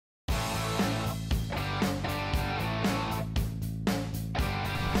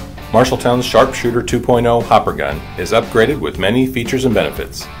Marshalltown's SharpShooter 2.0 hopper gun is upgraded with many features and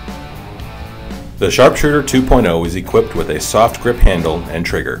benefits. The SharpShooter 2.0 is equipped with a soft grip handle and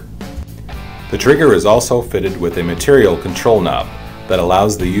trigger. The trigger is also fitted with a material control knob that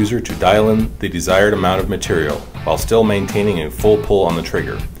allows the user to dial in the desired amount of material while still maintaining a full pull on the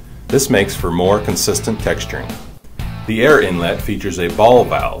trigger. This makes for more consistent texturing. The air inlet features a ball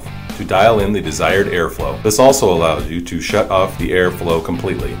valve to dial in the desired airflow. This also allows you to shut off the airflow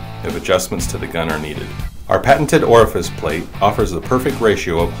completely if adjustments to the gun are needed. Our patented orifice plate offers the perfect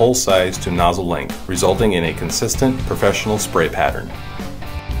ratio of hole size to nozzle length, resulting in a consistent, professional spray pattern.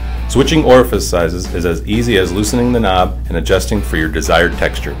 Switching orifice sizes is as easy as loosening the knob and adjusting for your desired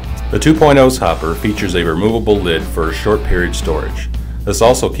texture. The 2.0's hopper features a removable lid for short period storage. This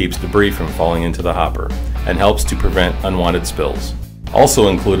also keeps debris from falling into the hopper and helps to prevent unwanted spills. Also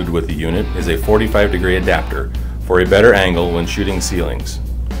included with the unit is a 45-degree adapter for a better angle when shooting ceilings.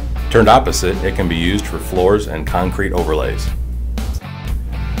 Turned opposite, it can be used for floors and concrete overlays.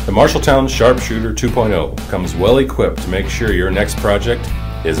 The Marshalltown SharpShooter 2.0 comes well equipped to make sure your next project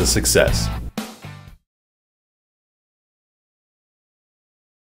is a success.